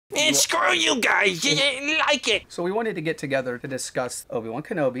And screw you guys, you didn't like it. So we wanted to get together to discuss Obi-Wan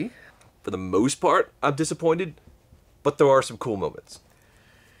Kenobi. For the most part, I'm disappointed, but there are some cool moments.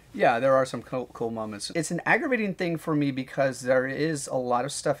 Yeah, there are some cool moments. It's an aggravating thing for me because there is a lot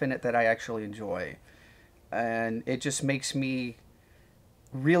of stuff in it that I actually enjoy. And it just makes me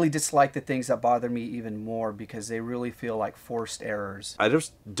really dislike the things that bother me even more because they really feel like forced errors. I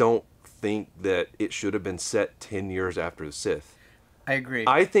just don't think that it should have been set 10 years after the Sith. I agree.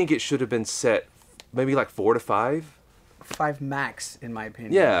 I think it should have been set maybe like 4 to 5. 5 max, in my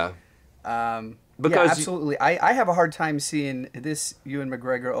opinion. Yeah. Because yeah, absolutely. I have a hard time seeing this Ewan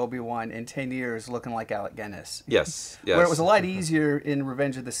McGregor Obi-Wan in 10 years looking like Alec Guinness. Yes, yes. Where it was a lot easier in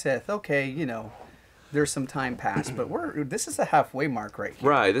Revenge of the Sith. Okay, you know, there's some time passed, but this is the halfway mark right here.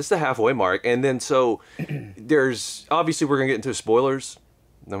 Right, this is the halfway mark. And then so there's, obviously we're going to get into spoilers.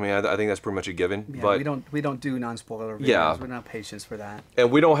 I mean, I think that's pretty much a given. Yeah, but we don't do non-spoiler videos. Yeah. We don't have patience for that.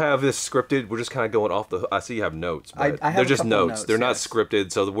 And we don't have this scripted. We're just kind of going off the. I see you have notes, but I have they're a just couple notes. notes. They're not Yes.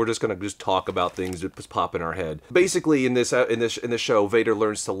 scripted, so we're just gonna just talk about things that just pop in our head. Basically, in this show, Vader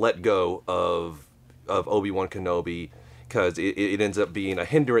learns to let go of Obi-Wan Kenobi because it ends up being a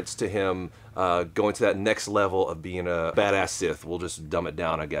hindrance to him going to that next level of being a badass Sith. We'll just dumb it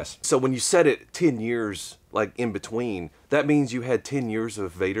down, I guess. So when you set it 10 years like in between, that means you had 10 years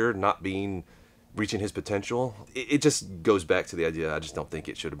of Vader not reaching his potential. It just goes back to the idea. I just don't think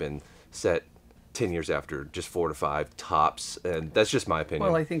it should have been set 10 years after, just 4 to 5 tops, and that's just my opinion.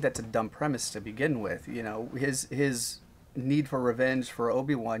 Well, I think that's a dumb premise to begin with. You know, his need for revenge for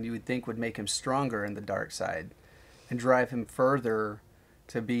Obi-Wan, you would think would make him stronger in the dark side and drive him further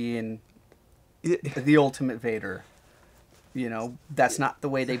to being the ultimate Vader. You know, that's not the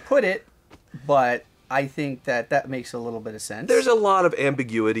way they put it, but I think that makes a little bit of sense. There's a lot of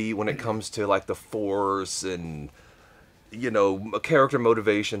ambiguity when it comes to like the Force and, you know, character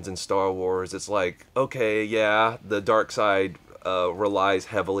motivations in Star Wars. It's like, okay, yeah, the dark side relies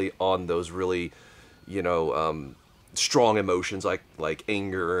heavily on those really, you know, strong emotions like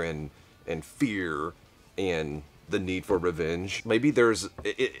anger and fear and the need for revenge. Maybe there's,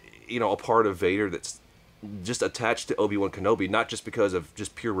 you know, a part of Vader that's just attached to Obi-Wan Kenobi, not just because of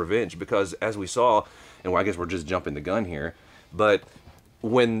just pure revenge, because as we saw, and I guess we're just jumping the gun here, but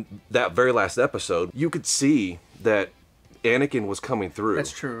when that very last episode, you could see that Anakin was coming through.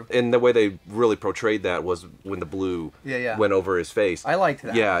 That's true. And the way they really portrayed that was when the blue went over his face. I liked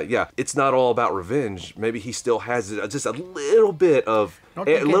that. Yeah, yeah. It's not all about revenge. Maybe he still has just a little bit of...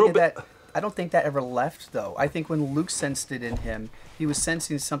 I don't think that ever left, though. I think when Luke sensed it in him, he was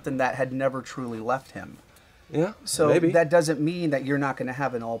sensing something that had never truly left him. Yeah, so maybe. That doesn't mean that you're not going to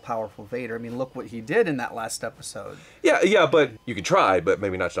have an all-powerful Vader. I mean, look what he did in that last episode. Yeah, but you can try, but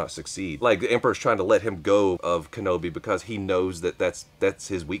maybe not succeed. Like, the Emperor's trying to let him go of Kenobi because he knows that that's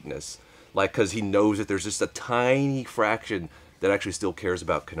his weakness. Like, because he knows that there's just a tiny fraction that actually still cares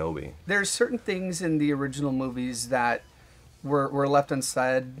about Kenobi. There's certain things in the original movies that were left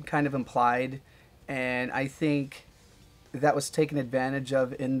unsaid, kind of implied, and I think that was taken advantage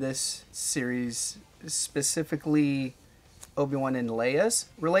of in this series, specifically Obi-Wan and Leia's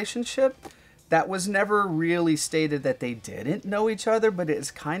relationship. That was never really stated that they didn't know each other, but it's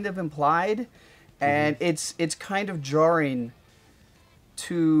kind of implied, and it's kind of jarring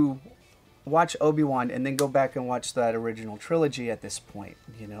to watch Obi-Wan and then go back and watch that original trilogy at this point,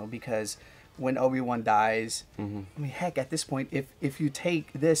 you know, because when Obi-Wan dies, I mean, heck, at this point, if you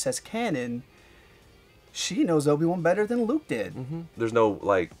take this as canon, she knows Obi-Wan better than Luke did. There's no,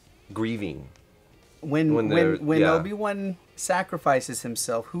 like, grieving. When Obi-Wan sacrifices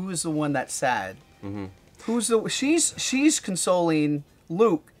himself, who is the one that's sad? She's consoling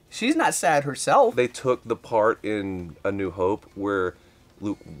Luke. She's not sad herself. They took the part in A New Hope where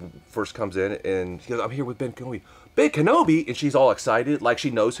Luke first comes in and he goes, "I'm here with Ben Kenobi." Ben Kenobi, and she's all excited, like she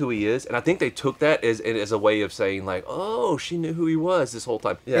knows who he is. And I think they took that as a way of saying, like, oh, she knew who he was this whole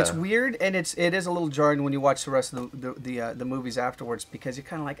time. Yeah. It's weird, and it is a little jarring when you watch the rest of the movies afterwards, because you're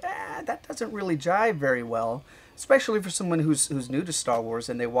kind of like, that doesn't really jive very well, especially for someone who's new to Star Wars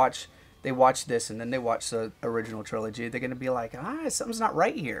and they watch this and then they watch the original trilogy. They're going to be like, something's not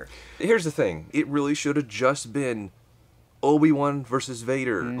right here. Here's the thing. It really should have just been Obi-Wan versus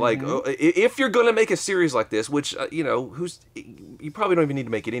Vader. Like, if you're gonna make a series like this, which you know, you probably don't even need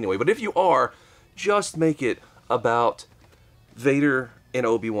to make it anyway, but if you are, just make it about Vader and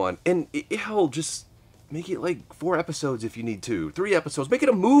Obi-Wan, and hell, just make it like 4 episodes if you need to, 3 episodes, make it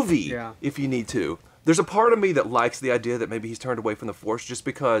a movie if you need to. There's a part of me that likes the idea that maybe he's turned away from the Force just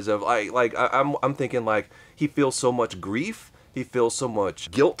because of I'm thinking like he feels so much grief, he feels so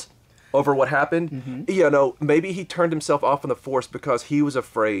much guilt over what happened. You know, maybe he turned himself off on the Force because he was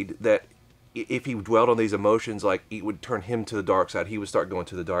afraid that if he dwelled on these emotions, like, it would turn him to the dark side. He would start going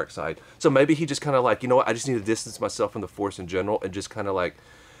to the dark side. So maybe he just kind of like, you know what, I just need to distance myself from the Force in general and just kind of like,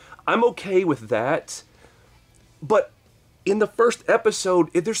 I'm okay with that. But in the first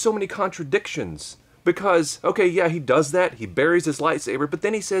episode, there's so many contradictions. Because, okay, yeah, he does that. He buries his lightsaber, but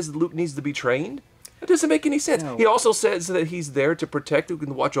then he says that Luke needs to be trained. That doesn't make any sense. No. He also says that he's there to protect Luke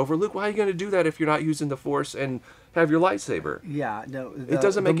and watch over Luke. Why are you going to do that if you're not using the Force and have your lightsaber? Yeah, no. It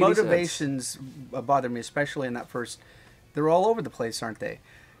doesn't make any sense. The motivations bother me, especially in that first. They're all over the place, aren't they?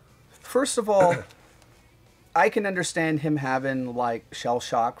 First of all, I can understand him having like shell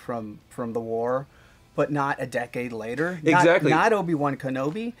shock from the war, but not a decade later. Exactly. Not Obi-Wan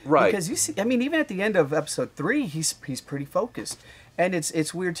Kenobi. Right. Because you see, I mean, even at the end of episode 3, he's pretty focused. And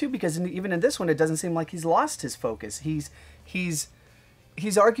it's weird too, because even in this one, it doesn't seem like he's lost his focus. He's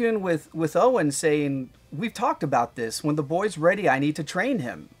arguing with Owen, saying, "We've talked about this. When the boy's ready, I need to train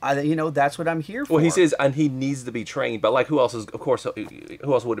him. That's what I'm here for." Well, he says, and he needs to be trained. But like, who else is? Of course,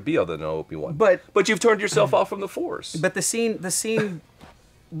 who else would it be other than Obi-Wan? But you've turned yourself off from the Force. But the scene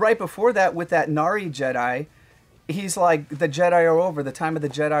right before that with that Nari Jedi. He's like, the Jedi are over. The time of the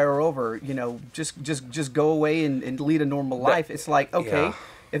Jedi are over. Just go away and lead a normal life. It's like, okay, yeah.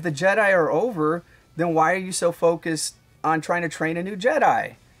 If the Jedi are over, then why are you so focused on trying to train a new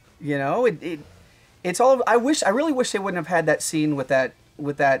Jedi? It's all. I really wish they wouldn't have had that scene with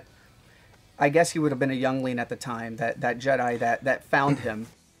that. I guess he would have been a youngling at the time. That Jedi that found him.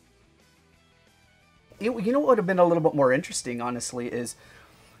 What would have been a little bit more interesting, honestly, is.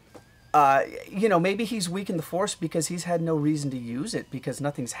 Maybe he's weak in the Force because he's had no reason to use it because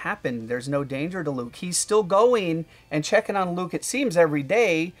nothing's happened. There's no danger to Luke. He's still going and checking on Luke, it seems, every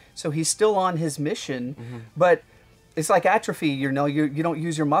day. So he's still on his mission. Mm-hmm. But it's like atrophy, you don't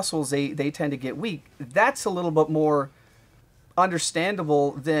use your muscles. They tend to get weak. That's a little bit more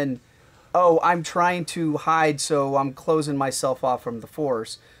understandable than, oh, I'm trying to hide, so I'm closing myself off from the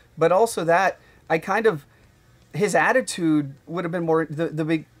Force. But also that, his attitude would have been more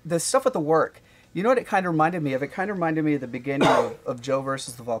the stuff at the work. You know what it kind of reminded me of? It kind of reminded me of the beginning of Joe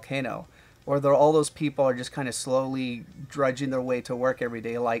versus the Volcano, where all those people are just kind of slowly drudging their way to work every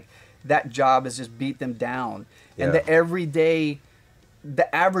day. Like that job has just beat them down, and the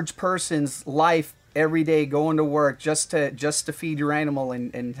average person's life every day going to work just to feed your animal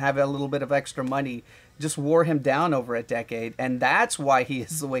and have a little bit of extra money just wore him down over a decade, and that's why he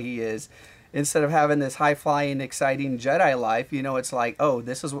is the way he is. Instead of having this high-flying, exciting Jedi life, it's like, oh,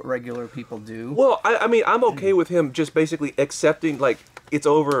 this is what regular people do. Well, I mean, I'm okay with him just basically accepting, like, it's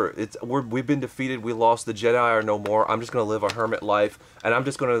over. We've been defeated. We lost. The Jedi are no more. I'm just going to live a hermit life, and I'm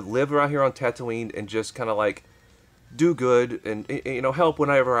just going to live around here on Tatooine and just kind of, like, do good and, help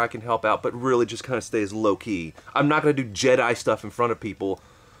whenever I can help out, but really just kind of stay as low-key. I'm not going to do Jedi stuff in front of people,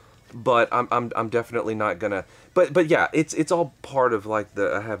 but I'm definitely not going to... But yeah, it's all part of, like,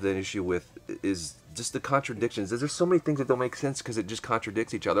 I have an issue with is just the contradictions. There's so many things that don't make sense because it just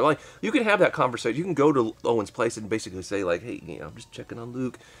contradicts each other. Like, you can have that conversation. You can go to Owen's place and basically say, like, hey, I'm just checking on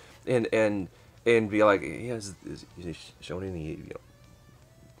Luke, and be like, yeah, is he showing any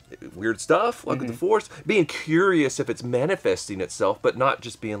weird stuff like with the Force? Being curious if it's manifesting itself, but not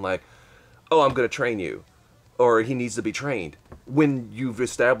just being like, oh, I'm going to train you, or he needs to be trained, when you've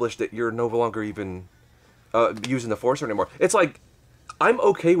established that you're no longer even using the Force anymore. It's like, I'm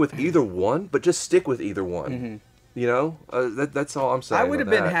okay with either one, but just stick with either one. Mm-hmm. That's all I'm saying. I would have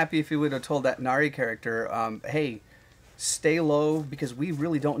been happy if he would have told that Nari character, hey, stay low because we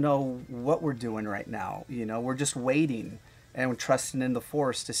really don't know what we're doing right now. We're just waiting and we're trusting in the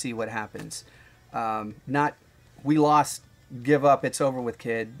Force to see what happens. Not, we lost, give up, it's over with,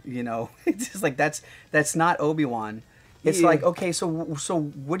 kid. It's just like, that's not Obi-Wan. It's like, okay, so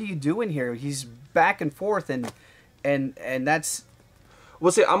what are you doing here? He's back and forth and that's...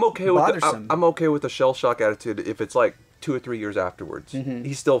 Well, see, I'm okay with the shell shock attitude if it's like 2 or 3 years afterwards. Mm-hmm.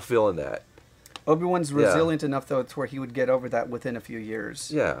 He's still feeling that. Obi-Wan's resilient enough, though, to where he would get over that within a few years.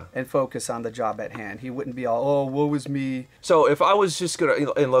 Yeah. And focus on the job at hand. He wouldn't be all, oh, woe is me. So if I was just going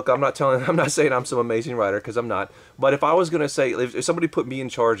to, and look, I'm not saying I'm some amazing writer, because I'm not. But if I was going to say, if somebody put me in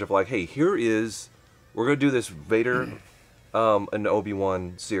charge of like, hey, we're going to do this Vader and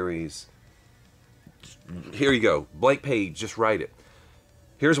Obi-Wan series. Here you go. Blank page, just write it.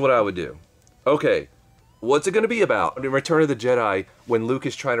 Here's what I would do. Okay, what's it going to be about? In Return of the Jedi, when Luke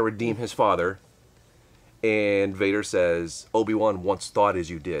is trying to redeem his father, and Vader says, Obi-Wan once thought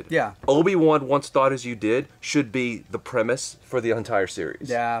as you did. Yeah. Obi-Wan once thought as you did should be the premise for the entire series.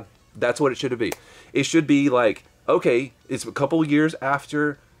 Yeah. That's what it should be. It should be like, okay, it's a couple years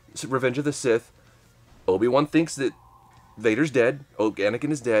after Revenge of the Sith, Obi-Wan thinks that Vader's dead.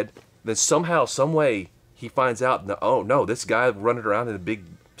 Anakin is dead. Then somehow, some way, he finds out. Oh no, this guy running around in a big,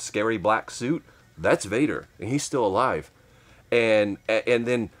 scary black suit. That's Vader, and he's still alive. And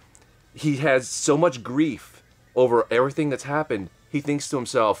then he has so much grief over everything that's happened. He thinks to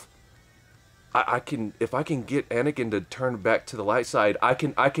himself, if I can get Anakin to turn back to the light side, I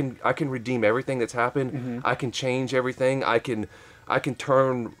can redeem everything that's happened. Mm-hmm. I can change everything. I can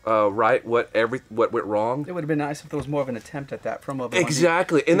turn right what went wrong. It would have been nice if there was more of an attempt at that from Obi-Wan.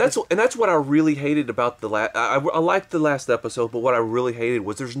 Exactly, and that's what I really hated about the last. I liked the last episode, but what I really hated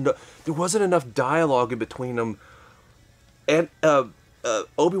was there wasn't enough dialogue in between them, and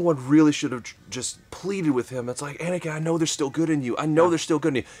Obi-Wan really should have just pleaded with him. It's like, Anakin, I know there's still good in you. I know there's still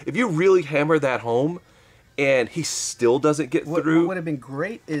good in you. If you really hammer that home, and he still doesn't get through. What would have been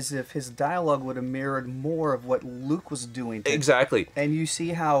great is if his dialogue would have mirrored more of what Luke was doing. Exactly. And you see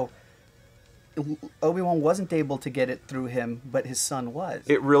how Obi-Wan wasn't able to get it through him, but his son was.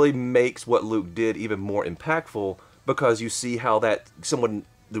 It really makes what Luke did even more impactful, because you see how that someone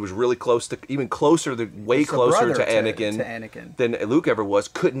that was really close to, even closer, way closer to Anakin than Luke ever was,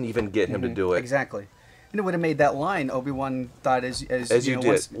 couldn't even get him to do it. Exactly. And it would have made that line, Obi-Wan thought, as you know,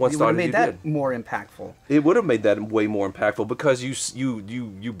 did. It would have made that more impactful. It would have made that way more impactful, because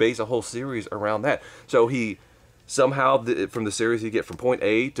you base a whole series around that. So he somehow, from the series, you get from point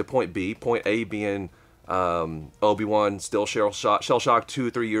A to point B. Point A being Obi-Wan still shell-shocked 2 or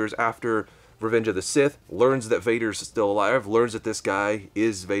 3 years after Revenge of the Sith, learns that Vader's still alive, learns that this guy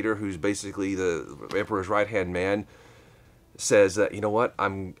is Vader, who's basically the Emperor's right-hand man, says that, you know what,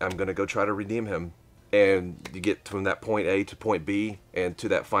 I'm going to go try to redeem him. And you get from that point A to point B and to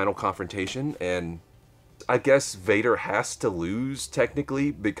that final confrontation. And I guess Vader has to lose,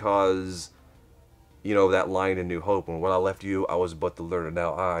 technically, because, you know, that line in New Hope, when I left you, I was but the learner,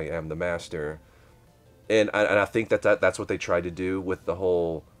 now I am the master. And I think that's what they tried to do with the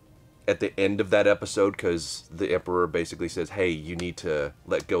whole, at the end of that episode, because the Emperor basically says, hey, you need to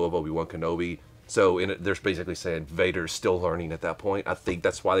let go of Obi-Wan Kenobi. So they're basically saying Vader's still learning at that point. I think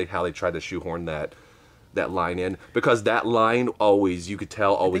that's how they tried to shoehorn that line in, because that line always, you could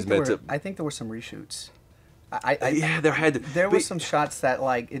tell, always meant to. I think there were some reshoots. There were some shots that,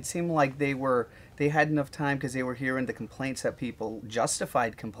 like, it seemed like they had enough time, because they were hearing the complaints that people,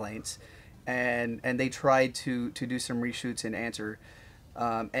 justified complaints, and they tried to do some reshoots and answer.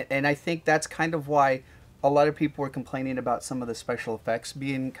 And I think that's kind of why a lot of people were complaining about some of the special effects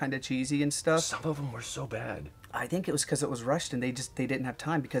being kind of cheesy and stuff. Some of them were so bad. I think it was because it was rushed, and they didn't have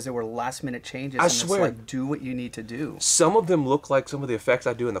time, because there were last minute changes. I swear. It's like, do what you need to do. Some of them look like some of the effects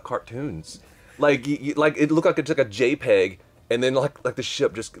I do in the cartoons. Like it looked like it's like a JPEG, and then like the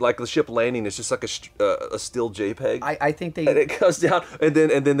ship landing is just like a still JPEG. I think and it goes down, and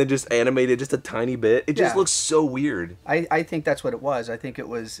then they just animated just a tiny bit. It just looks so weird. I think that's what it was. I think it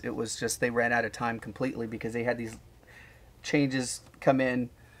was just they ran out of time completely, because they had these changes come in,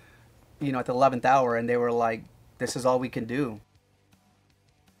 you know, at the 11th hour, and they were like, this is all we can do.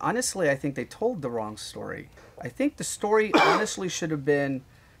 Honestly, I think they told the wrong story. I think the story honestly should have been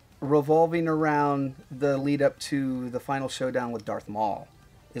revolving around the lead up to the final showdown with Darth Maul,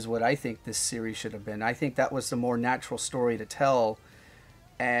 is what I think this series should have been. I think that was the more natural story to tell,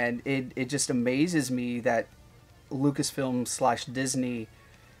 and it just amazes me that Lucasfilm / Disney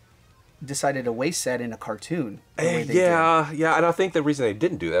decided to waste that in a cartoon. Yeah, and I think the reason they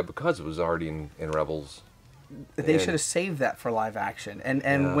didn't do that, because it was already in Rebels. They should have saved that for live action.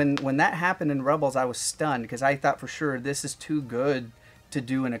 And when that happened in Rebels, I was stunned, because I thought for sure, this is too good to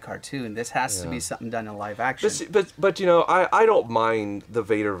do in a cartoon. This has to be something done in live action. But you know, I don't mind the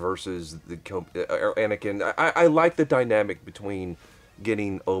Vader versus the Anakin. I like the dynamic between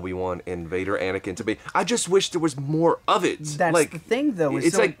getting Obi-Wan and Vader, Anakin to be. I just wish there was more of it. That's the thing, though.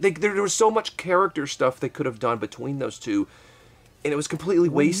 It's like there was so much character stuff they could have done between those two, and it was completely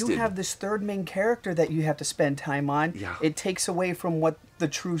wasted. You have this third main character that you have to spend time on. Yeah. It takes away from what the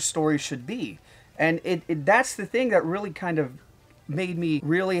true story should be. And that's the thing that really kind of made me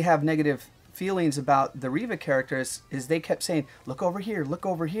really have negative feelings about the Reva characters, is they kept saying, look over here,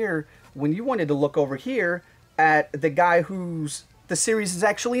 when you wanted to look over here at the guy who's the series is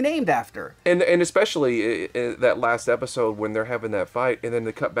actually named after. And especially in that last episode when they're having that fight, and then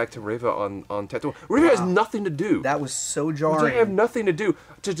they cut back to Reva on Tatooine. Reva has nothing to do. That was so jarring. They have nothing to do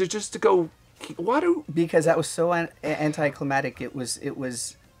to go. Why do? Because that was so anticlimactic. It was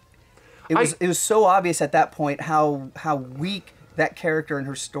so obvious at that point how weak that character and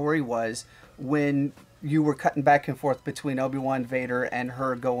her story was, when you were cutting back and forth between Obi-Wan, Vader, and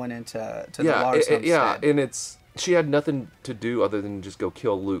her going into the Lars homestead. And it's She had nothing to do other than just go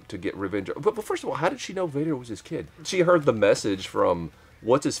kill Luke to get revenge. But first of all, how did she know Vader was his kid? She heard the message from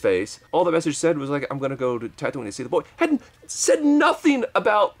what's-his-face. All the message said was like, I'm going to go to Tatooine to see the boy. Hadn't said nothing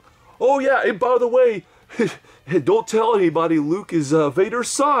about, oh yeah, and by the way, don't tell anybody Luke is Vader's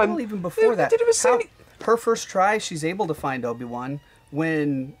son. Well, even before that, didn't even say her first try, she's able to find Obi-Wan.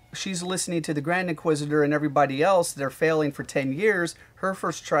 When she's listening to the Grand Inquisitor and everybody else, they're failing for 10 years. Her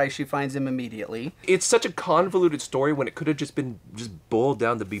first try, she finds him immediately. It's such a convoluted story when it could have just been boiled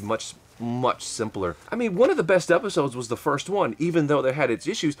down to be much simpler. I mean, one of the best episodes was the first one, even though they had its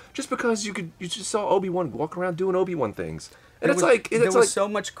issues, just because you just saw Obi-Wan walk around doing Obi-Wan things. And there was so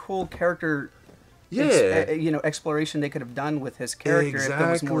much cool character exploration they could have done with his character if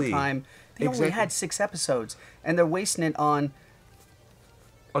there was more time. They only had 6 episodes, and they're wasting it on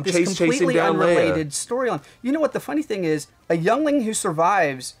this completely unrelated storyline. You know what the funny thing is? A youngling who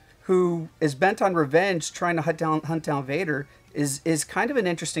survives, who is bent on revenge, trying to hunt down Vader, is kind of an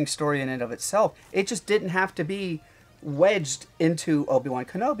interesting story in and of itself. It just didn't have to be wedged into Obi-Wan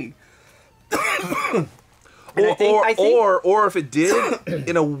Kenobi. Or if it did,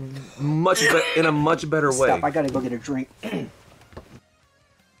 in a much better way. Stop! I gotta go get a drink.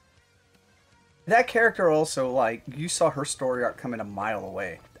 That character also, like, you saw her story arc coming a mile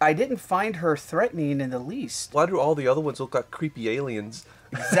away. I didn't find her threatening in the least. Why do all the other ones look like creepy aliens?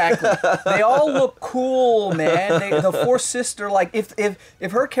 Exactly. They all look cool, man. The fourth sister, like,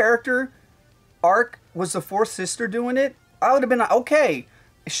 if her character arc was the fourth sister doing it, I would have been like, okay,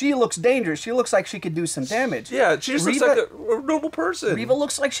 she looks dangerous. She looks like she could do some damage. Yeah, she just looks like a normal person. Reva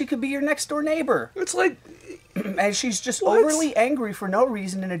looks like she could be your next door neighbor. It's like... And she's just overly angry for no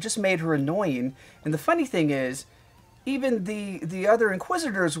reason, and it just made her annoying. And the funny thing is, even the other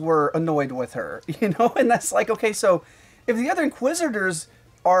Inquisitors were annoyed with her, And that's like, okay, so if the other Inquisitors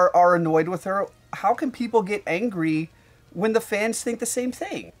are annoyed with her, how can people get angry when the fans think the same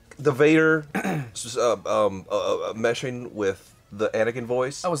thing? The Vader meshing with the Anakin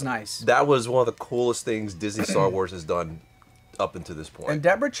voice. That was nice. That was one of the coolest things Disney Star Wars has done up until this point. And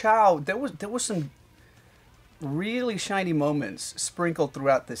Deborah Chow, there was some really shiny moments sprinkled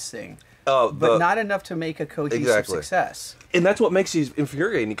throughout this thing, but not enough to make a cohesive success. And that's what makes it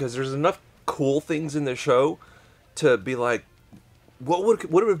infuriating, because there's enough cool things in the show to be like, what would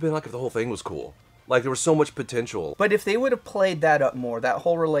it have been like if the whole thing was cool? Like, there was so much potential. But if they would have played that up more, that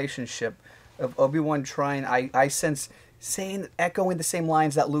whole relationship of Obi-Wan trying, I sense echoing the same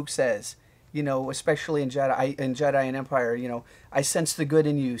lines that Luke says, especially in Jedi and Empire, I sense the good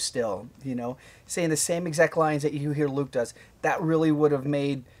in you still, saying the same exact lines that you hear Luke does. That really would have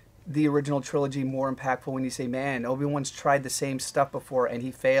made the original trilogy more impactful when you say, man, Obi-Wan's tried the same stuff before and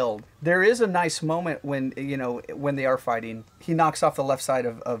he failed. There is a nice moment when, when they are fighting. He knocks off the left side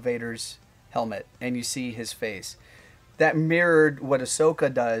of Vader's helmet and you see his face. That mirrored what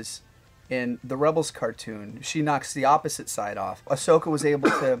Ahsoka does in the Rebels cartoon. She knocks the opposite side off. Ahsoka was able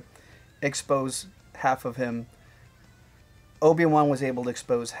to expose half of him. Obi-Wan was able to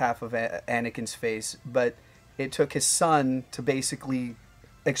expose half of Anakin's face, but it took his son to basically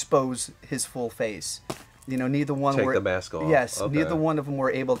expose his full face. Neither one take the mask off. Yes, okay. Neither one of them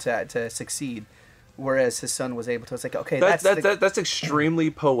were able to succeed, whereas his son was able to. It's like, okay, that's extremely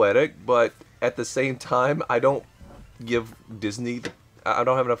poetic, but at the same time, I don't give Disney. I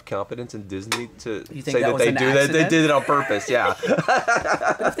don't have enough confidence in Disney to say that they do that. They did it on purpose. Yeah.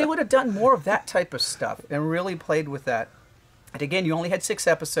 But if they would have done more of that type of stuff and really played with that, and again, you only had 6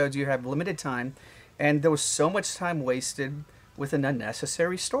 episodes. You have limited time, and there was so much time wasted with an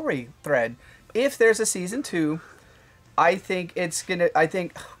unnecessary story thread. If there's a season 2, I think it's gonna.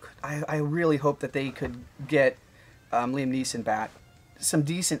 I really hope that they could get Liam Neeson back. Some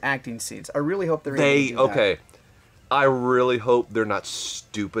decent acting scenes. I really hope they're able to do that. I really hope they're not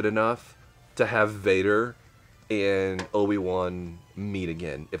stupid enough to have Vader and Obi-Wan meet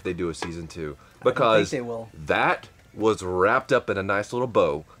again if they do a season 2, because I think they will. That was wrapped up in a nice little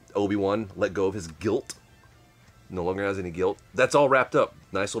bow. Obi-Wan let go of his guilt. No longer has any guilt. That's all wrapped up.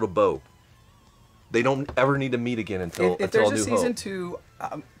 Nice little bow. They don't ever need to meet again until if there's a season 2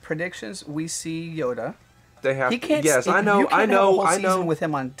 predictions, we see Yoda. They have. He can't. Yes, I know. You can't have a whole I know. season with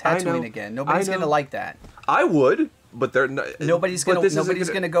him on Tatooine again. Nobody's gonna like that. I would, but they're not. Nobody's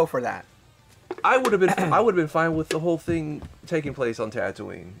gonna go for that. I would have been fine with the whole thing taking place on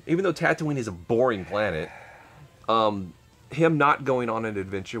Tatooine, even though Tatooine is a boring planet. Him not going on an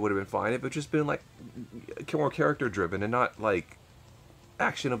adventure would have been fine. It would just been like more character driven and not like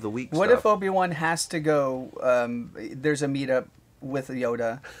action of the week. What stuff. if Obi-Wan has to go? There's a meetup with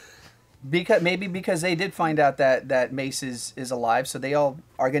Yoda, Because they did find out that Mace is alive, so they all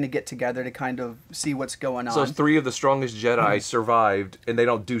are going to get together to kind of see what's going on. So 3 of the strongest Jedi survived, and they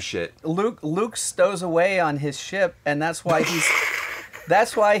don't do shit. Luke stows away on his ship, and that's why he's.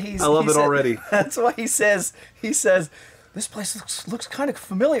 I love it already. That's why he says this place looks kind of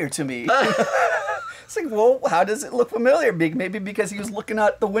familiar to me. It's like, well, how does it look familiar? Maybe because he was looking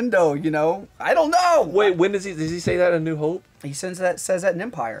out the window, you know? I don't know. Wait, when does he say that in New Hope? He says that in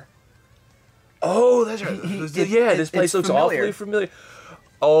Empire. Oh, that's right. This place looks awfully familiar.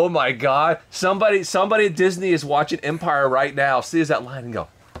 Oh my God! Somebody at Disney is watching Empire right now. Sees that line and go,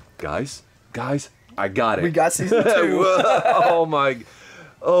 guys, I got it. We got season 2.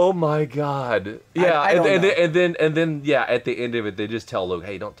 Oh my God! Yeah, I don't know. and then at the end of it, they just tell Luke,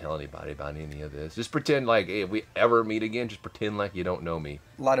 "Hey, don't tell anybody about any of this. Just pretend like hey, if we ever meet again, just pretend like you don't know me."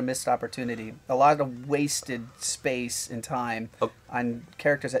 A lot of missed opportunity, a lot of wasted space and time on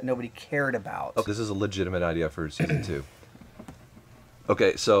characters that nobody cared about. Oh, this is a legitimate idea for season 2.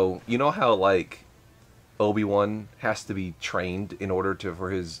 Okay, so you know how like Obi-Wan has to be trained in order for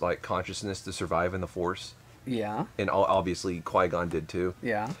his like consciousness to survive in the Force. Yeah. And obviously Qui-Gon did too.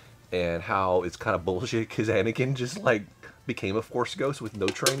 Yeah. And how it's kind of bullshit because Anakin just like became a Force ghost with no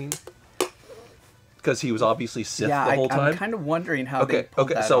training because he was obviously Sith the whole time. I'm kind of wondering how they pulled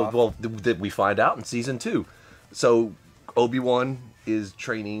that so off. well, we find out in season 2. So Obi-Wan is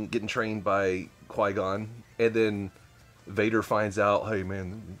getting trained by Qui-Gon, and then Vader finds out, hey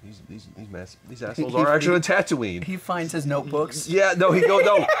man, these assholes are actually on Tatooine. He finds his notebooks. Yeah, no, he's on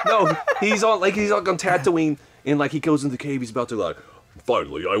Tatooine, and like he goes in the cave. He's about to like,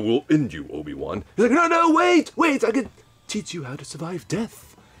 finally, I will end you, Obi-Wan. He's like, no, wait, I can teach you how to survive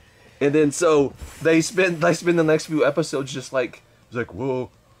death. And then so they spend the next few episodes just like, it's like,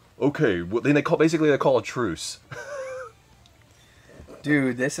 whoa, okay. Well, then they call a truce.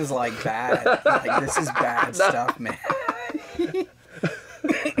 Dude, this is like bad. Like this is bad stuff, man.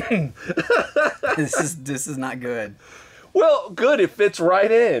 This is not good. Well, good. It fits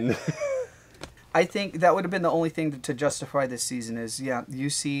right in. I think that would have been the only thing to justify this season is, you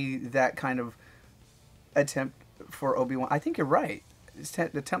see that kind of attempt for Obi-Wan. I think you're right. It's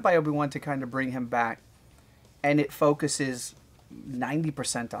the attempt by Obi-Wan to kind of bring him back, and it focuses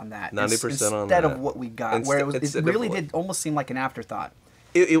 90% on that. 90% on that. Instead of what we got, where it really did almost seem like an afterthought.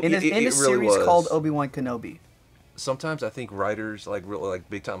 In a really series was. called Obi-Wan Kenobi. Sometimes I think writers, like real, like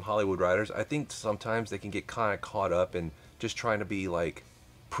big time Hollywood writers, I think sometimes they can get kind of caught up in just trying to be like,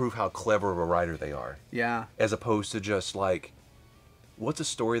 prove how clever of a writer they are. Yeah. As opposed to just like, what's a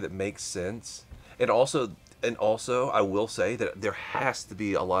story that makes sense? And also, I will say that there has to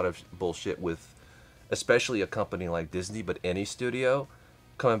be a lot of bullshit with, especially a company like Disney, but any studio,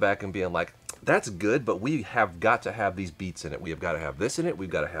 coming back and being like, that's good, but we have got to have these beats in it. We have got to have this in it. We've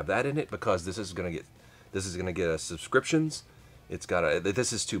got to have that in it because this is going to get us subscriptions. It's got to.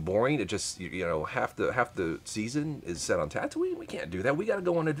 This is too boring. It just half the season is set on Tatooine. We can't do that. We got to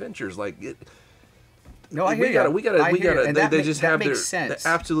go on adventures like it. No, I hear you. We gotta. They just have makes they sense.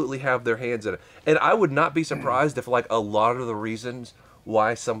 absolutely have their hands in it. And I would not be surprised if like a lot of the reasons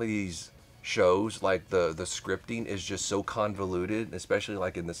why some of these shows like the scripting is just so convoluted, especially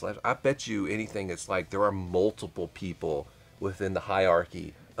like in this life. I bet you anything it's like there are multiple people within the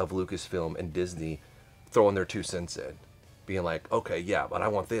hierarchy of Lucasfilm and Disney throwing their 2 cents in, being like, okay, yeah, but I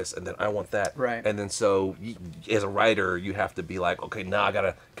want this, and then I want that. Right. And then so, as a writer, you have to be like, okay, now I got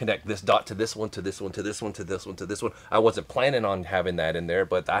to connect this dot to this one, to this one, to this one, to this one, to this one. I wasn't planning on having that in there,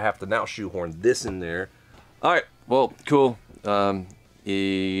 but I have to now shoehorn this in there. All right, well, cool.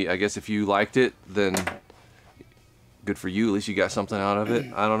 I guess if you liked it, then good for you. At least you got something out of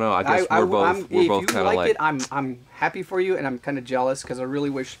it. I don't know. I guess we're both kind of like. I'm happy for you, and I'm kind of jealous because I really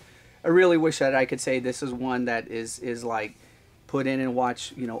wish that I could say this is one that is like put in and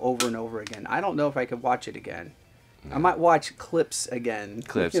watch over and over again. I don't know if I could watch it again. I might watch clips again.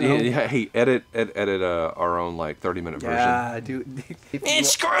 Clips. Yeah, hey, edit our own like 30-minute version. Yeah, dude. And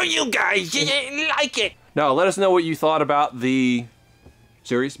screw you guys. You didn't like it. Now, let us know what you thought about the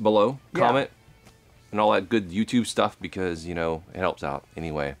series below. Yeah. Comment and all that good YouTube stuff because it helps out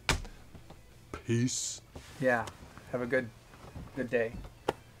anyway. Peace. Yeah. Have a good day.